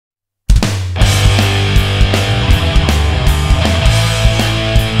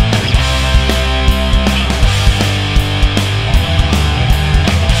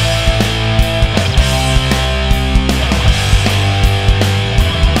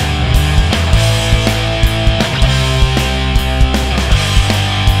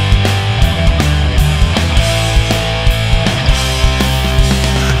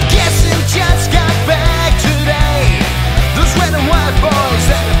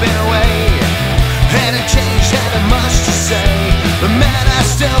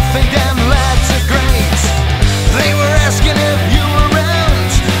still think them lads are great. They were asking if you were around,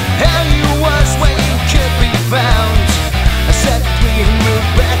 how you was when you could be found. I said we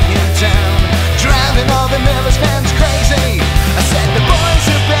moved back in town, driving all the Miller's fans crazy. I said the boys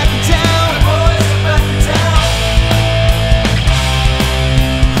are back in town. The boys are back in town.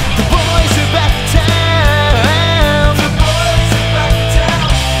 The boys are back in town. The boys are back in town.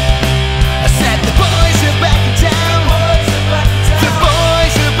 I said the boys are back in town. The boys are back in town. The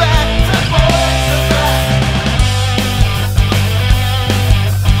boys are back. The boys are back.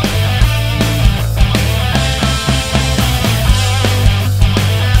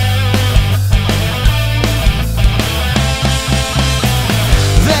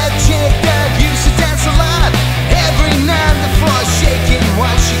 That chick that used to dance a lot, every night the floor shaking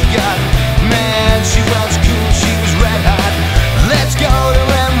what she got. Man, she was cool, she was red hot. Let's go to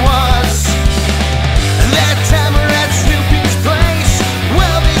M-Was. That time we're at Snoopy's place.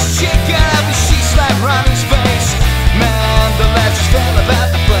 Well, this chick got up and she slapped Ronnie's face. Man, the lads just fell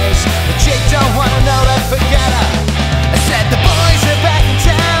about the place. The chick don't wanna know that, forget her. I said the boys are back in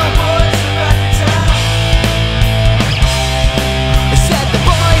town. The boys are back in town. I said the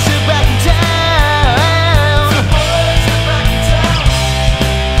boys are back in town. The boys are back in town.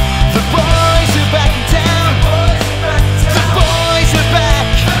 The boys are back in town. The boys are back.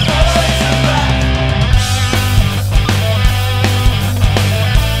 The boys are back.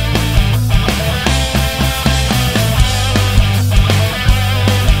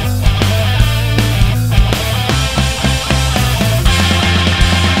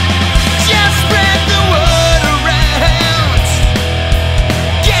 Just spread the word around.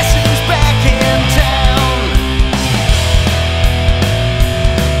 Guess who's back in town?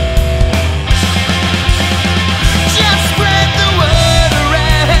 Just spread the word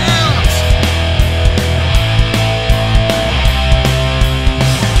around.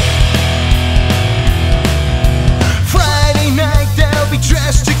 Friday night they'll be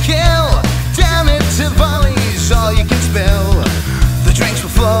dressed to kill. Down into volleys, all you can spill. The drinks will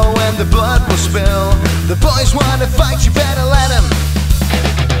flow and the blood will spill. The boys wanna fight, you better let 'em.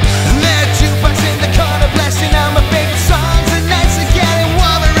 And that jukebox in the corner blasting on my